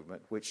third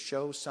movement, which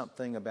shows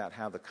something about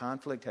how the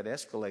conflict had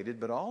escalated,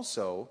 but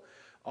also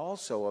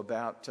also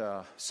about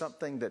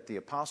something that the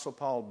Apostle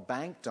Paul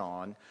banked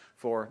on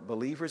for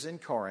believers in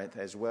Corinth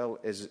as well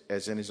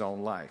as in his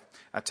own life.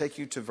 I take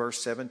you to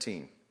verse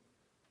 17.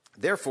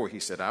 Therefore, he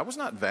said, I was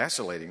not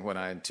vacillating when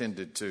I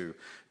intended to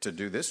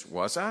do this,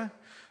 was I?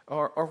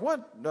 Or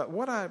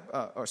what I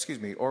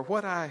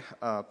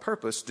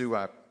purpose do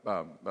I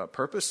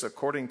purpose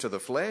according to the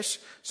flesh,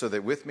 so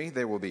that with me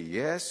there will be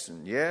yes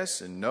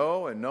and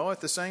no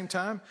at the same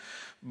time?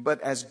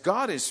 But as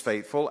God is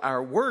faithful,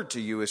 our word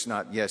to you is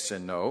not yes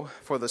and no.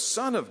 For the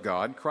Son of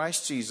God,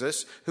 Christ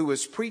Jesus, who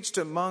was preached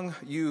among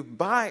you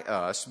by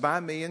us, by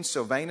me and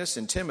Silvanus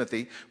and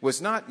Timothy,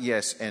 was not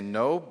yes and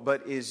no,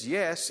 but is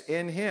yes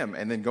in him.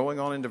 And then going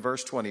on into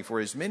verse 20, for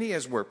as many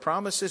as were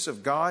promises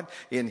of God,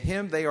 in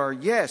him they are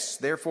yes.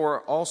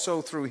 Therefore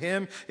also through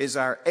him is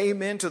our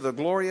amen to the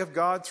glory of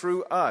God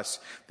through us.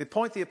 The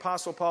point the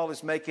Apostle Paul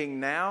is making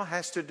now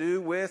has to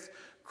do with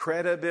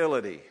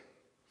credibility.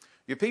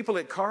 You people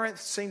at Corinth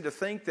seem to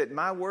think that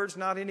my word's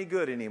not any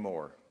good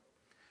anymore.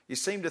 You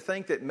seem to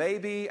think that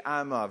maybe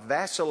I'm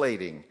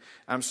vacillating.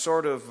 I'm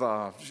sort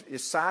of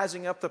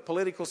sizing up the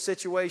political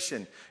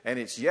situation. And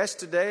it's yes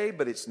today,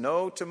 but it's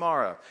no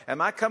tomorrow.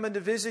 Am I coming to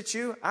visit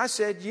you? I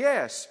said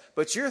yes.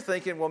 But you're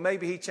thinking, well,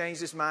 maybe he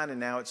changed his mind and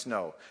now it's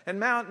no. And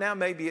now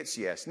maybe it's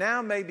yes.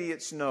 Now maybe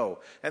it's no.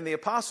 And the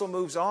apostle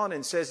moves on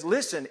and says,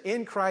 listen,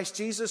 in Christ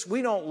Jesus,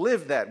 we don't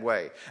live that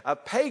way. A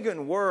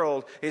pagan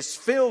world is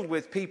filled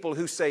with people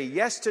who say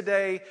yes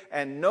today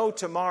and no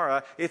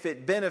tomorrow if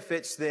it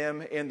benefits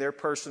them in their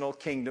personal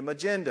kingdom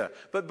agenda.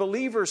 But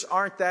believers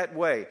aren't that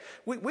way.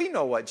 We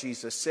know what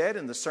Jesus said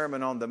in the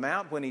Sermon on the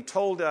Mount when he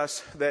told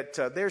us that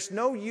there's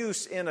no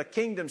use in a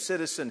kingdom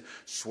citizen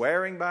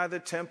swearing by the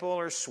temple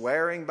or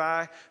swearing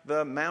by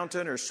the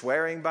mountain or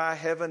swearing by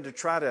heaven to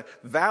try to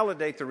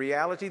validate the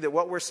reality that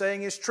what we're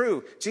saying is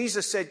true.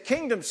 Jesus said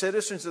kingdom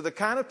citizens are the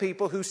kind of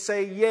people who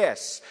say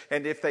yes.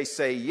 And if they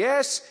say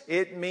yes,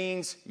 it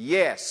means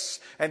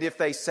yes. And if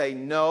they say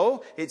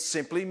no, it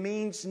simply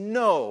means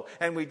no.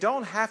 And we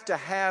don't have to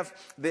have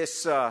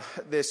this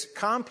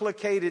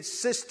complicated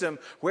system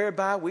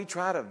whereby we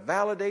try to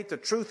validate the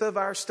truth of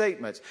our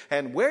statements.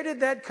 And where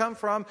did that come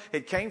from?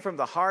 It came from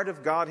the heart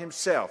of God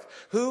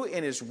himself, who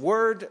in his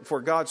word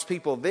for God's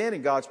people then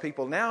and God's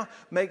people now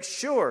makes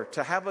sure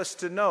to have us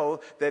to know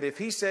that if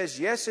he says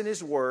yes in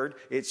his word,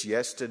 it's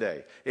yes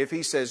today. If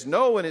he says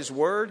no in his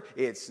word,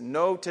 it's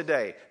no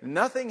today.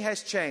 Nothing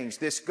has changed.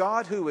 This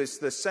God who is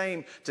the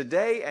same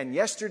today and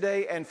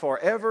yesterday and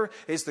forever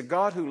is the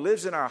God who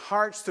lives in our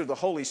hearts through the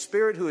Holy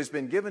Spirit, who has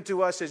been given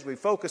to us as we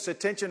focus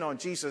attention on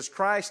Jesus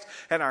Christ.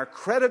 And our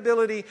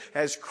credibility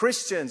as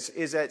Christians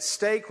is at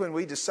stake when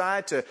we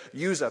decide to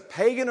use a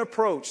pagan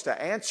approach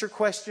to answer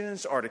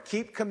questions or to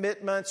keep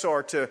commitments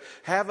or to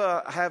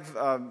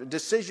have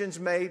decisions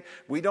made.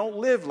 We don't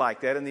live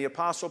like that. And the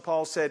Apostle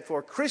Paul said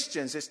for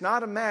Christians, it's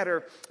not a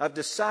matter of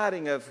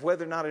deciding of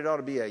whether or not it ought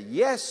to be a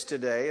yes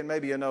today and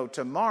maybe a no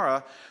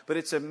tomorrow, but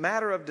it's a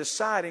matter of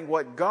deciding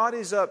what God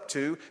is up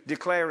to,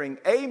 declaring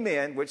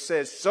amen, which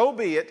says so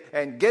be it,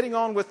 and getting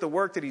on with the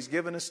work that he's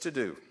given us to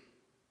do.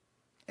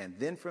 And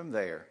then from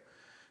there,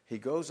 he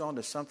goes on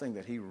to something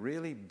that he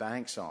really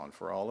banks on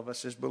for all of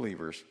us as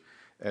believers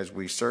as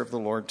we serve the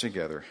Lord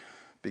together,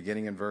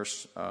 beginning in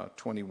verse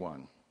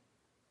 21.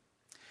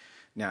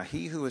 Now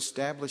he who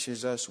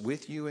establishes us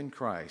with you in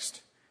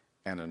Christ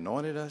and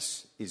anointed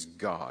us is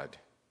God,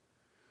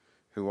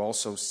 who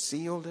also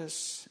sealed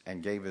us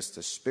and gave us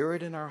the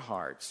Spirit in our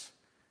hearts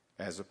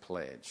as a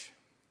pledge.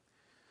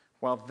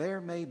 While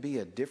there may be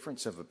a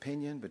difference of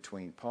opinion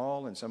between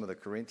Paul and some of the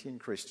Corinthian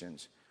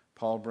Christians,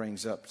 Paul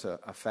brings up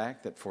a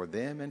fact that for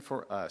them and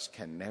for us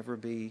can never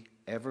be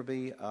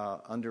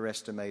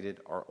underestimated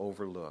or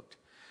overlooked.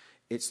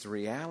 It's the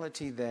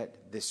reality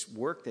that this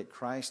work that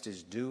Christ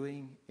is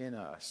doing in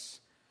us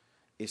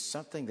is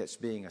something that's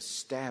being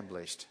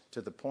established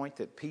to the point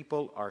that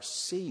people are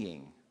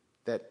seeing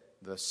that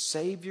the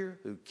Savior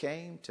who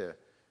came to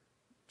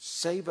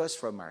save us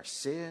from our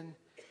sin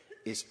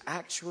is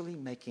actually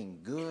making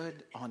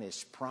good on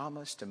his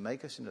promise to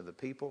make us into the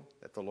people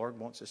that the Lord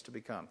wants us to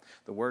become.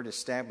 The word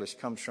established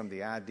comes from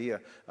the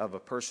idea of a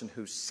person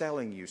who's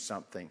selling you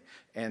something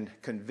and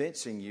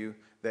convincing you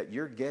that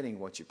you're getting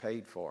what you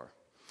paid for.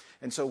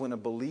 And so when a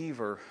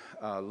believer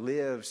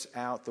lives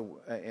out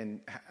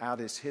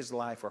his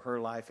life or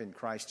her life in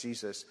Christ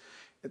Jesus,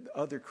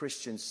 other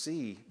Christians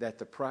see that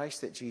the price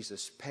that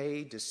Jesus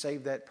paid to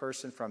save that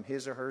person from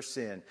his or her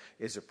sin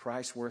is a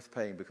price worth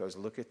paying, because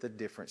look at the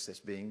difference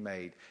that's being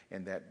made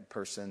in that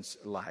person's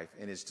life,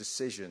 in his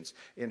decisions,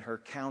 in her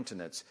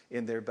countenance,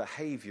 in their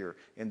behavior,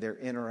 in their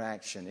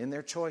interaction, in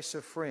their choice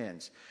of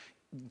friends.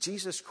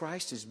 Jesus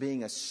Christ is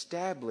being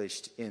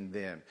established in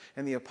them.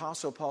 And the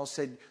Apostle Paul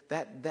said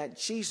that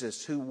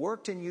Jesus who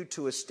worked in you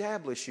to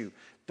establish you,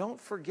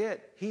 don't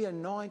forget, he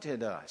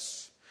anointed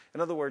us. In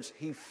other words,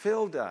 he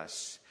filled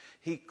us.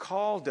 He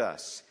called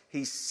us.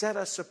 He set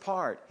us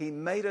apart. He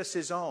made us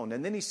His own.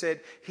 And then He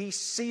said He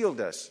sealed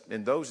us.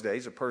 In those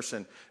days, a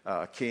person,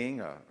 a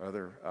king,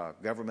 other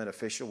government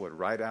official would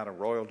write out a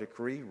royal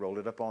decree, roll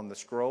it up on the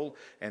scroll,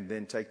 and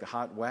then take the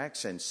hot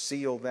wax and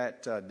seal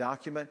that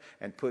document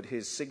and put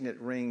his signet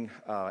ring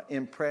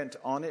imprint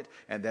on it.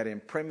 And that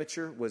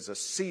imprimatur was a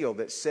seal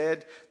that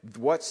said,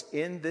 what's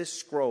in this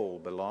scroll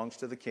belongs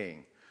to the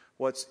king.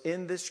 What's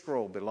in this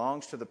scroll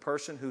belongs to the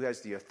person who has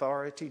the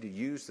authority to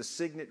use the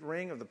signet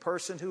ring of the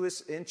person who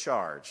is in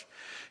charge.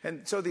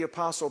 And so the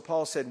Apostle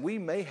Paul said, we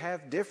may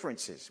have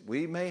differences.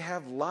 We may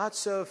have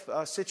lots of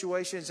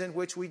situations in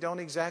which we don't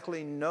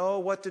exactly know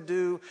what to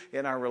do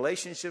in our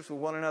relationships with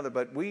one another.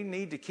 But we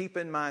need to keep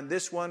in mind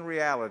this one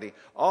reality.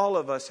 All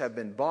of us have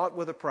been bought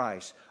with a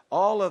price.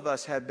 All of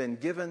us have been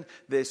given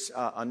this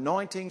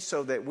anointing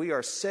so that we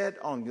are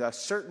set on a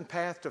certain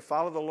path to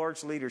follow the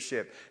Lord's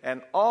leadership.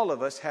 And all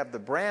of us have the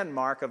brand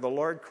mark of the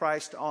Lord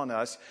Christ on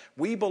us.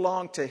 We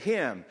belong to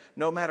Him.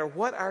 No matter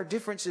what our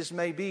differences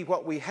may be,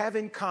 what we have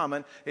in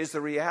common is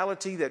the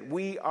reality that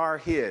we are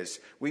His.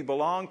 We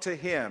belong to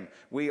Him.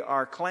 We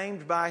are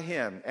claimed by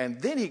Him.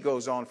 And then he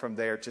goes on from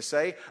there to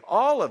say,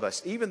 all of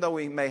us, even though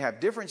we may have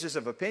differences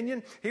of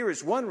opinion, here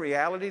is one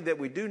reality that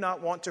we do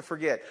not want to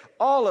forget.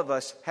 All of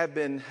us have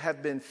been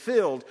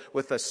filled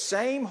with the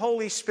same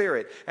Holy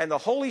Spirit. And the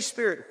Holy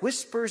Spirit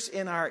whispers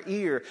in our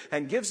ear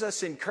and gives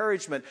us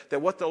encouragement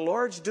that what the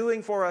Lord's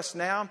doing for us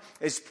now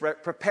is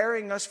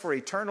preparing us for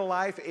eternal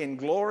life in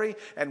glory.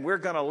 And we're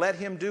going to let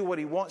Him do what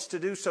He wants to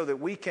do so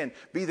that we can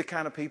be the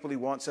kind of people He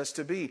wants us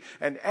to be.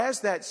 And as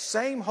that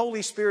same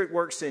Holy Spirit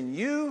works in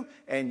you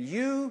and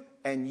you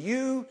and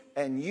you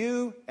and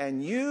you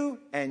and you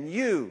and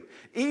you,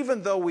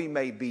 even though we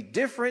may be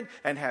different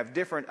and have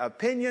different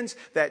opinions,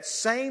 that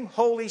same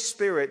Holy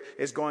Spirit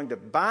is going to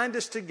bind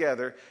us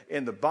together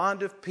in the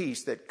bond of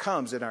peace that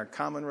comes in our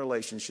common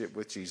relationship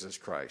with Jesus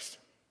Christ.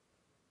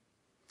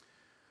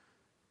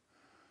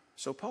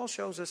 So Paul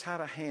shows us how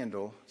to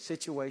handle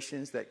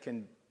situations that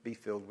can be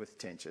filled with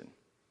tension.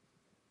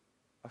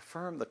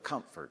 Affirm the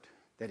comfort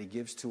that He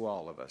gives to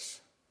all of us.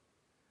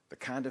 The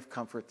kind of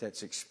comfort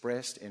that's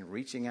expressed in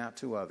reaching out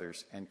to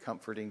others and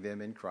comforting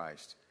them in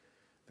Christ.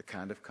 The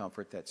kind of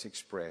comfort that's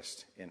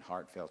expressed in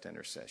heartfelt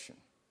intercession.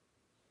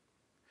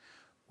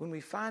 When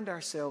we find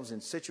ourselves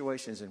in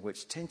situations in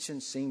which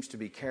tension seems to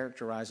be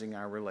characterizing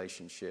our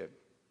relationship,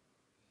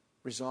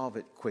 resolve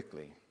it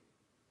quickly.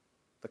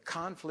 The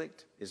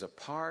conflict is a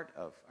part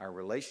of our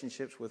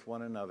relationships with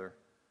one another,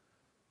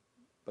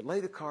 but lay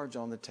the cards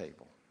on the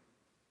table.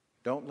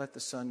 Don't let the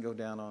sun go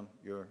down on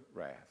your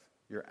wrath,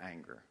 your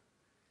anger.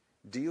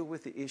 Deal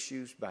with the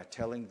issues by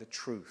telling the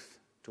truth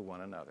to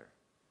one another.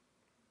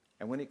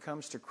 And when it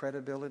comes to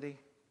credibility,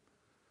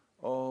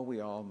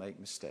 we all make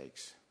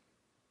mistakes.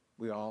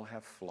 We all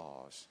have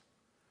flaws.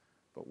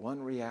 But one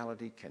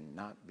reality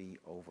cannot be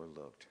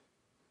overlooked.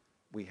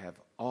 We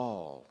have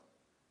all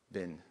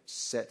been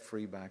set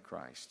free by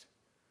Christ.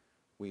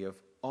 We have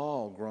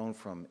all grown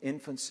from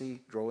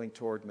infancy, growing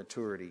toward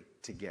maturity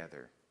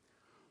together.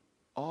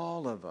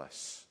 All of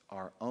us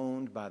are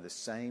owned by the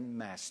same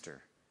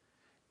Master.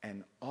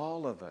 And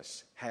all of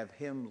us have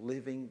Him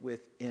living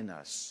within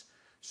us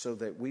so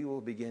that we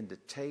will begin to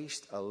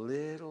taste a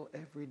little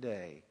every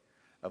day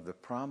of the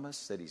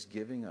promise that He's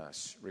giving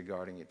us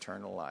regarding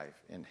eternal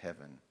life in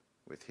heaven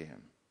with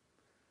Him.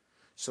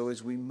 So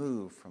as we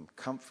move from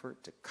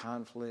comfort to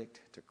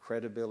conflict to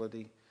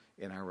credibility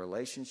in our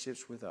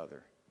relationships with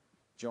others,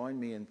 join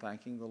me in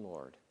thanking the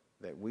Lord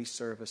that we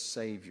serve a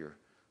Savior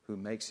who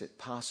makes it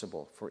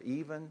possible for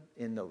even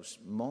in those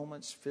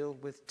moments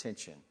filled with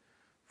tension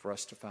for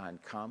us to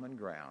find common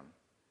ground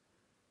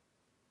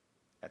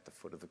at the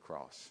foot of the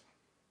cross.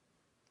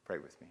 Pray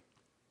with me.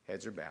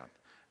 Heads are bowed,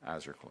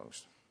 eyes are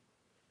closed.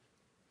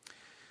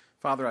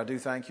 Father, I do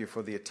thank You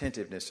for the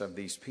attentiveness of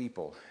these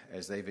people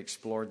as they've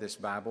explored this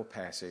Bible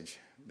passage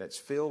that's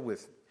filled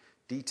with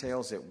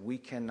details that we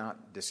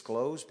cannot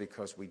disclose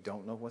because we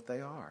don't know what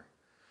they are.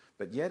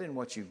 But yet in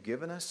what You've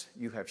given us,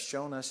 You have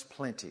shown us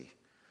plenty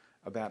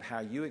about how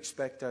You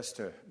expect us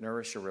to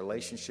nourish a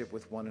relationship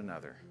with one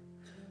another.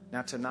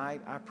 Now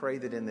tonight, I pray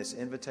that in this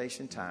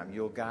invitation time,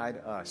 You'll guide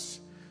us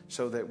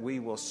so that we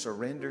will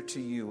surrender to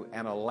You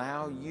and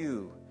allow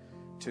You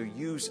to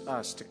use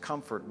us to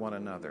comfort one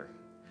another.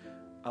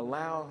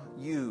 Allow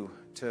You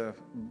to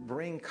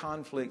bring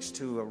conflicts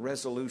to a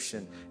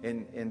resolution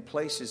in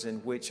places in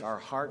which our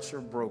hearts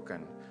are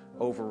broken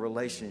over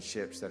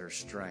relationships that are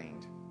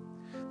strained.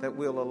 That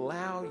we'll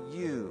allow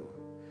You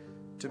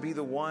to be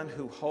the one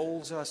who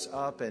holds us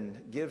up and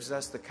gives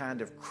us the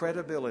kind of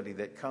credibility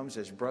that comes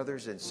as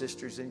brothers and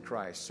sisters in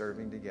Christ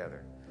serving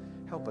together.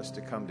 Help us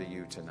to come to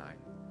You tonight.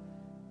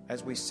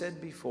 As we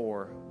said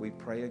before, we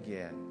pray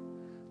again.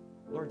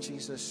 Lord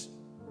Jesus,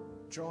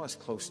 draw us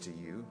close to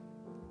You.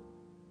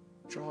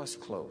 Draw us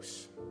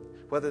close.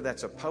 Whether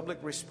that's a public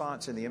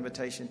response in the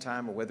invitation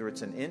time or whether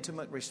it's an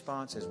intimate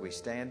response as we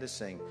stand to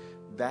sing,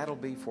 that'll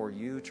be for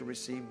You to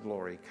receive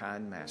glory,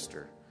 kind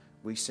Master.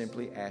 We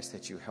simply ask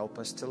that You help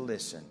us to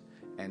listen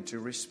and to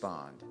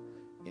respond.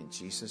 In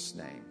Jesus'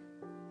 name,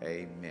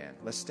 Amen.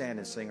 Let's stand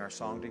and sing our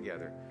song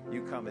together.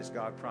 You come as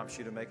God prompts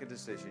you to make a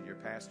decision. Your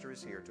pastor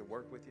is here to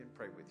work with you and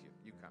pray with you.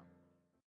 You come.